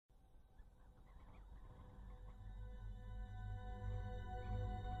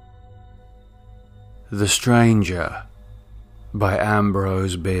The Stranger by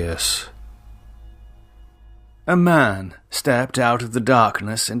Ambrose Bierce. A man stepped out of the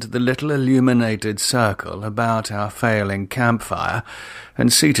darkness into the little illuminated circle about our failing campfire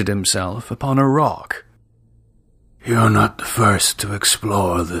and seated himself upon a rock. "You're not the first to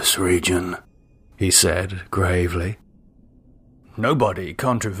explore this region," he said gravely. Nobody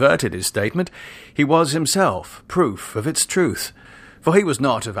controverted his statement. He was himself proof of its truth, for he was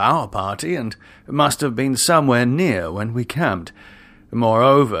not of our party and must have been somewhere near when we camped.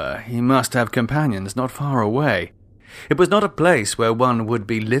 Moreover, he must have companions not far away. It was not a place where one would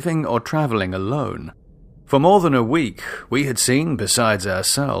be living or travelling alone. For more than a week, we had seen, besides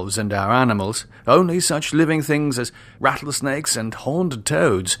ourselves and our animals, only such living things as rattlesnakes and horned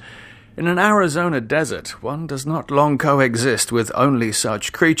toads. In an Arizona desert, one does not long coexist with only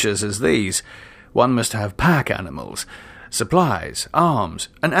such creatures as these. One must have pack animals, supplies, arms,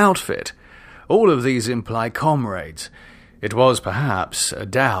 an outfit. All of these imply comrades. It was perhaps a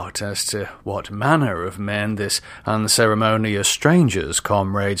doubt as to what manner of men this unceremonious stranger's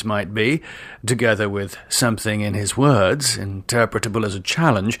comrades might be, together with something in his words, interpretable as a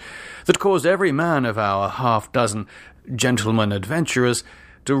challenge, that caused every man of our half-dozen gentlemen adventurers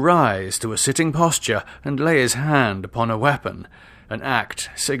to rise to a sitting posture and lay his hand upon a weapon, an act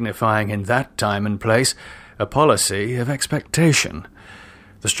signifying in that time and place a policy of expectation.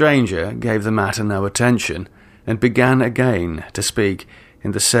 The stranger gave the matter no attention, and began again to speak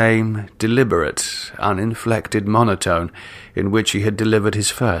in the same deliberate, uninflected monotone in which he had delivered his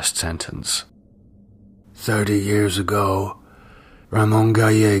first sentence. 30 years ago, Ramon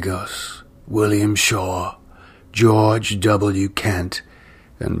Gallegos, William Shaw, George W. Kent,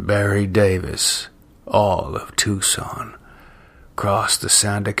 and Barry Davis, all of Tucson, crossed the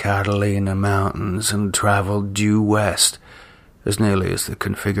Santa Catalina Mountains and traveled due west, as nearly as the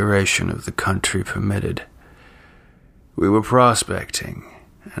configuration of the country permitted. We were prospecting,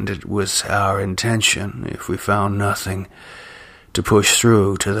 and it was our intention, if we found nothing, to push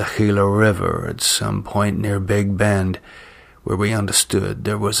through to the Gila River at some point near Big Bend, where we understood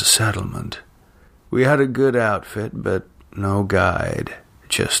there was a settlement. We had a good outfit, but no guide,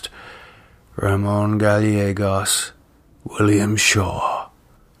 just Ramon Gallegos, William Shaw,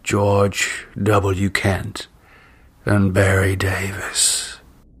 George W. Kent, and Barry Davis.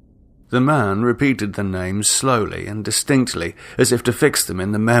 The man repeated the names slowly and distinctly, as if to fix them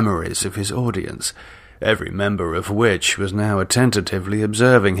in the memories of his audience, every member of which was now attentively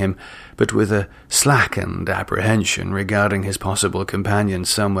observing him, but with a slackened apprehension regarding his possible companion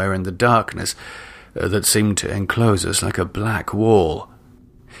somewhere in the darkness that seemed to enclose us like a black wall.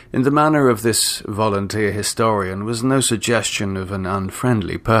 In the manner of this volunteer historian was no suggestion of an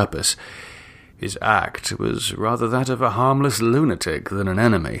unfriendly purpose. His act was rather that of a harmless lunatic than an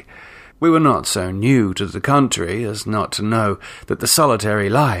enemy. We were not so new to the country as not to know that the solitary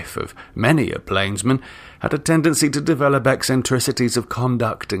life of many a plainsman had a tendency to develop eccentricities of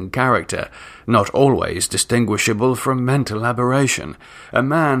conduct and character, not always distinguishable from mental aberration. A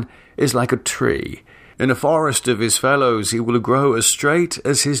man is like a tree. In a forest of his fellows he will grow as straight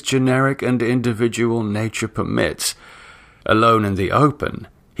as his generic and individual nature permits. Alone in the open,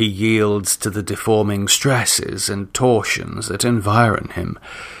 he yields to the deforming stresses and tortions that environ him.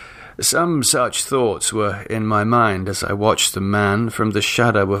 Some such thoughts were in my mind as I watched the man from the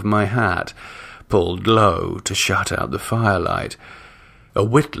shadow of my hat, pulled low to shut out the firelight. A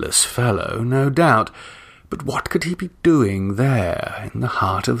witless fellow, no doubt, but what could he be doing there, in the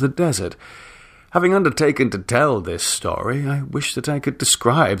heart of the desert? Having undertaken to tell this story, I wish that I could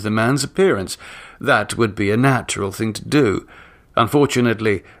describe the man's appearance. That would be a natural thing to do.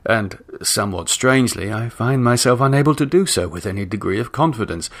 Unfortunately, and somewhat strangely, I find myself unable to do so with any degree of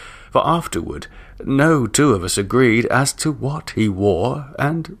confidence, for afterward no two of us agreed as to what he wore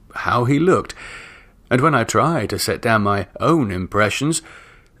and how he looked, and when I try to set down my own impressions,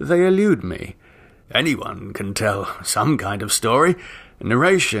 they elude me. Anyone can tell some kind of story.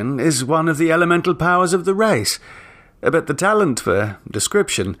 Narration is one of the elemental powers of the race, but the talent for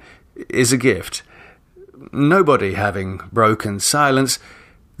description is a gift. Nobody having broken silence,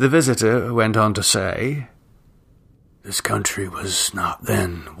 the visitor went on to say, "This country was not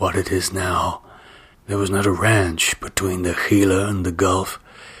then what it is now. There was not a ranch between the Gila and the Gulf.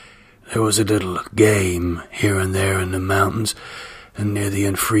 There was a little game here and there in the mountains, and near the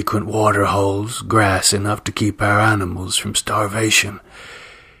infrequent water holes, grass enough to keep our animals from starvation.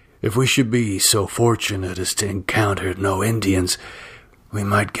 If we should be so fortunate as to encounter no Indians, we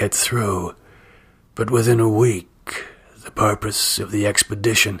might get through. But within a week, the purpose of the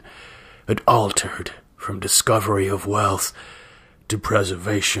expedition had altered from discovery of wealth to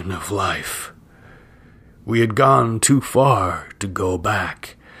preservation of life. We had gone too far to go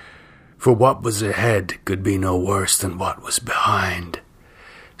back, for what was ahead could be no worse than what was behind.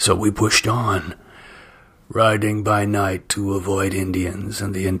 So we pushed on, riding by night to avoid Indians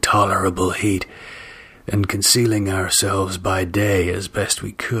and the intolerable heat, and concealing ourselves by day as best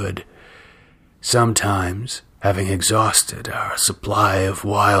we could. Sometimes, having exhausted our supply of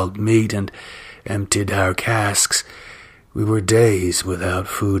wild meat and emptied our casks, we were days without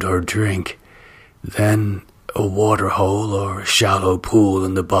food or drink. Then a waterhole or a shallow pool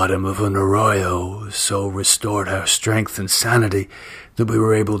in the bottom of an arroyo so restored our strength and sanity that we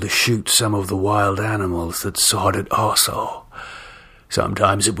were able to shoot some of the wild animals that sought it also.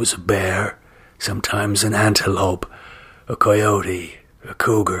 Sometimes it was a bear, sometimes an antelope, a coyote, a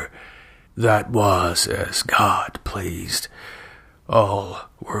cougar. That was as God pleased. All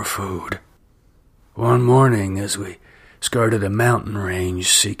were food. One morning, as we skirted a mountain range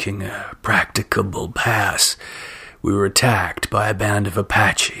seeking a practicable pass, we were attacked by a band of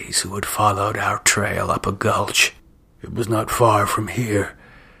Apaches who had followed our trail up a gulch. It was not far from here.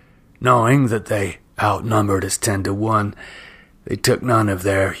 Knowing that they outnumbered us 10-1, they took none of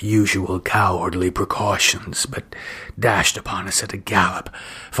their usual cowardly precautions, but dashed upon us at a gallop,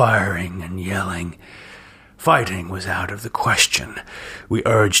 firing and yelling. Fighting was out of the question. We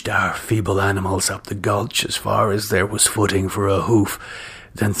urged our feeble animals up the gulch as far as there was footing for a hoof,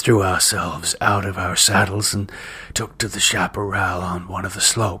 then threw ourselves out of our saddles and took to the chaparral on one of the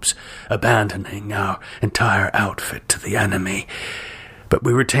slopes, abandoning our entire outfit to the enemy. But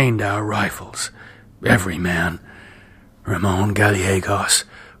we retained our rifles, every man. Ramon Gallegos,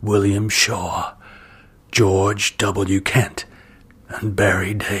 William Shaw, George W. Kent, and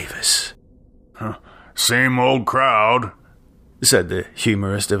Barry Davis. Same old crowd, said the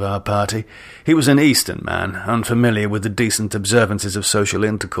humorist of our party. He was an Eastern man, unfamiliar with the decent observances of social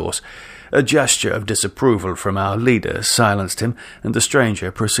intercourse. A gesture of disapproval from our leader silenced him, and the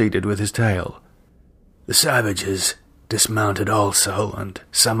stranger proceeded with his tale. The savages dismounted also, and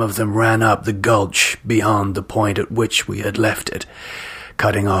some of them ran up the gulch beyond the point at which we had left it,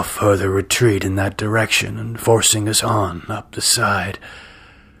 cutting off further retreat in that direction and forcing us on up the side.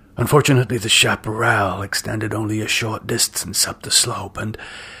 Unfortunately, the chaparral extended only a short distance up the slope, and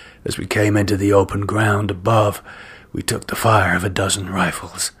as we came into the open ground above, we took the fire of a dozen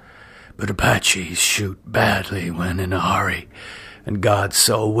rifles. But Apaches shoot badly when in a hurry, and God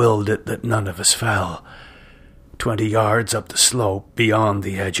so willed it that none of us fell. 20 yards up the slope, beyond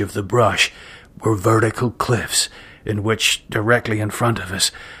the edge of the brush, were vertical cliffs, in which, directly in front of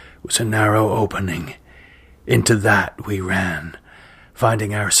us, was a narrow opening. Into that we ran,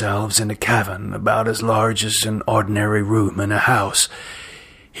 finding ourselves in a cavern about as large as an ordinary room in a house.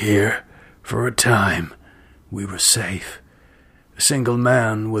 Here, for a time, we were safe. A single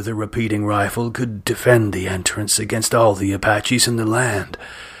man with a repeating rifle could defend the entrance against all the Apaches in the land,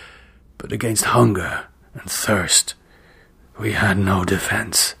 but against hunger and thirst we had no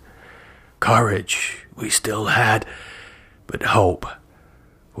defense. Courage we still had, but hope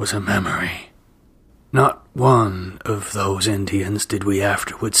was a memory. Not one of those Indians did we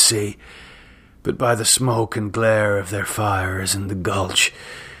afterwards see, but by the smoke and glare of their fires in the gulch,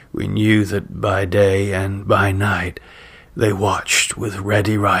 we knew that by day and by night they watched with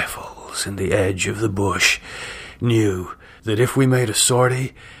ready rifles in the edge of the bush, knew that if we made a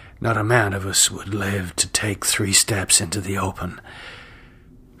sortie, not a man of us would live to take 3 steps into the open.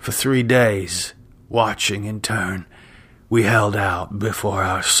 For 3 days, watching in turn, we held out before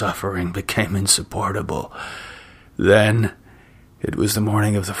our suffering became insupportable. Then, it was the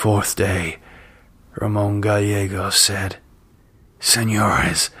morning of the 4th day, Ramon Gallegos said,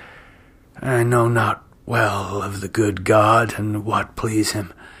 "Senores, I know not well of the good God and what please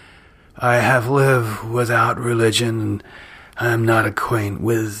him. I have lived without religion, and I am not acquainted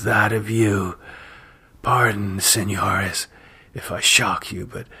with that of you. Pardon, senores, if I shock you,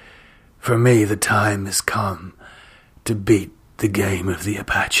 but for me the time has come to beat the game of the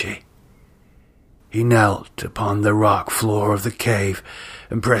Apache." He knelt upon the rock floor of the cave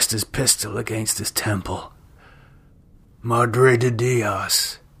and pressed his pistol against his temple. "Madre de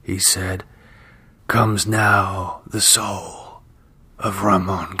Dios," he said, "comes now the soul of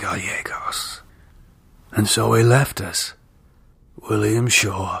Ramon Gallegos." And so he left us, William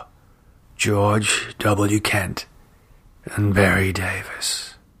Shaw, George W. Kent, and Barry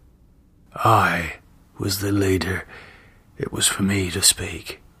Davis. I was the leader. It was for me to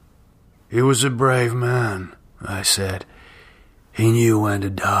speak. "He was a brave man," I said. "He knew when to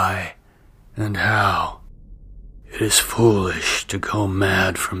die, and how. It is foolish to go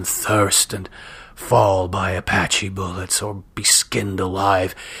mad from thirst and fall by Apache bullets or be skinned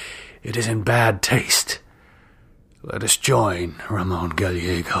alive. It is in bad taste Let us join, Ramon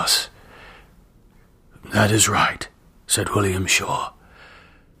Gallegos. That is right, said William Shaw.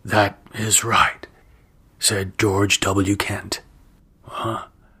 That is right, said George W. Kent. I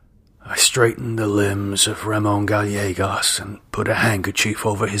straightened the limbs of Ramon Gallegos and put a handkerchief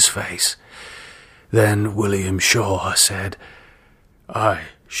over his face. Then William Shaw said, I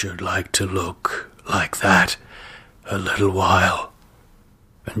should like to look like that a little while.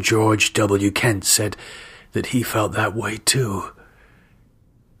 And George W. Kent said that he felt that way too.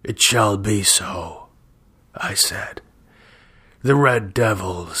 It shall be so, I said. The Red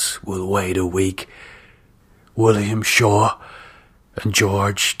Devils will wait a week. William Shaw and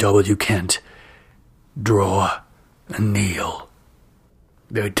George W. Kent draw and kneel.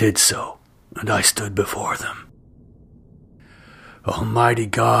 They did so, and I stood before them. Almighty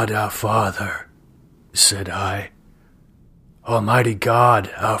God, our Father, said I. Almighty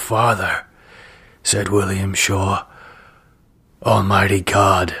God, our Father, said William Shaw. Almighty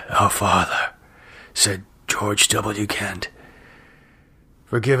God, our Father, said George W. Kent.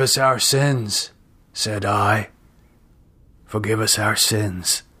 Forgive us our sins, said I. Forgive us our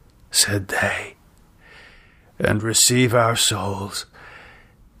sins, said they, and receive our souls.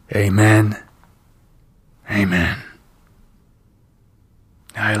 Amen. Amen.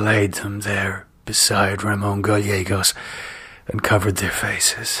 I laid them there beside Ramon Gallegos and covered their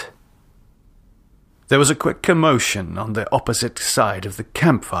faces. There was a quick commotion on the opposite side of the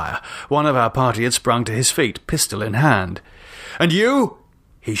campfire. One of our party had sprung to his feet, pistol in hand. "And you?"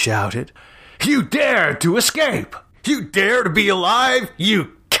 he shouted. "You dare to escape! You dare to be alive,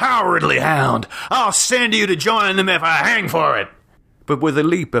 you cowardly hound! I'll send you to join them if I hang for it!" But with the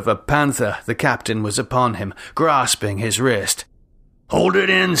leap of a panther, the captain was upon him, grasping his wrist. "Hold it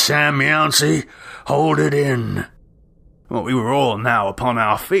in, Sam Yancey! Hold it in!" Well, we were all now upon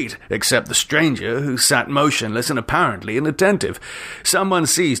our feet, except the stranger, who sat motionless and apparently inattentive. Someone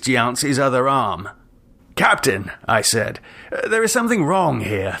seized Yancey's other arm. "Captain," I said, "there is something wrong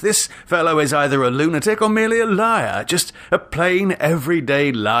here. This fellow is either a lunatic or merely a liar, just a plain,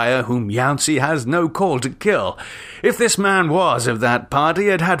 everyday liar whom Yancey has no call to kill. If this man was of that party,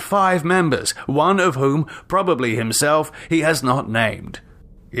 it had 5 members, one of whom, probably himself, he has not named."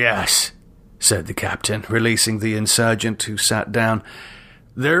 "Yes," said the captain, releasing the insurgent who sat down.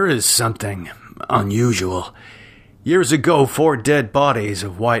 "There is something unusual. Years ago, 4 dead bodies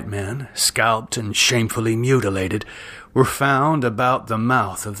of white men, scalped and shamefully mutilated, were found about the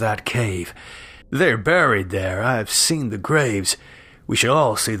mouth of that cave. They're buried there. I have seen the graves. We shall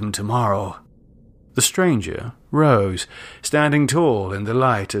all see them tomorrow." The stranger rose, standing tall in the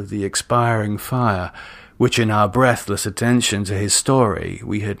light of the expiring fire, which in our breathless attention to his story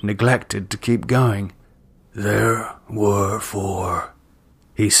we had neglected to keep going. "There were 4,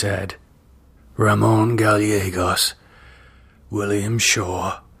 he said. Ramon Gallegos, William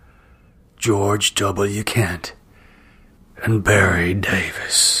Shaw, George W. Kent, and Barry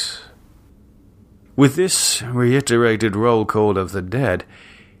Davis." With this reiterated roll call of the dead,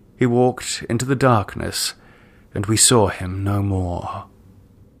 he walked into the darkness, and we saw him no more.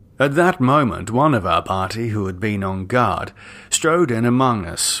 At that moment, one of our party, who had been on guard, strode in among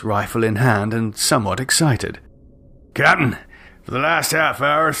us, rifle in hand and somewhat excited. "Captain, for the last half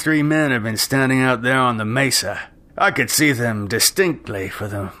hour, 3 men have been standing out there on the mesa. I could see them distinctly, for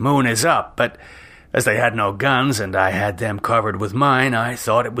the moon is up, but as they had no guns and I had them covered with mine, I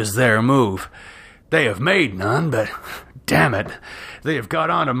thought it was their move. They have made none, but damn it, they have got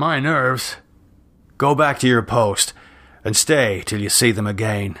onto my nerves." "Go back to your post, and stay till you see them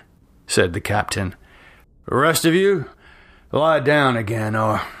again," said the captain. "The rest of you, lie down again,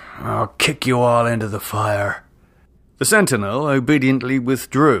 or I'll kick you all into the fire." The sentinel obediently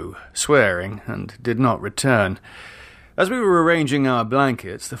withdrew, swearing, and did not return. As we were arranging our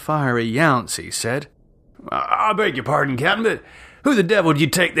blankets, the fiery Yancey said, "I beg your pardon, Captain, but who the devil do you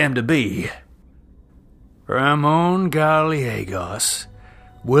take them to be?" "Ramon Gallegos,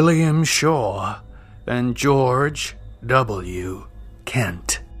 William Shaw, and George W.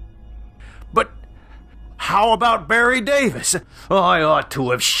 Kent." "But how about Barry Davis? I ought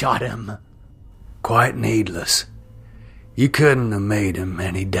to have shot him." "Quite needless. You couldn't have made him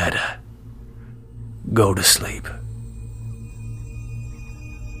any deader. Go to sleep."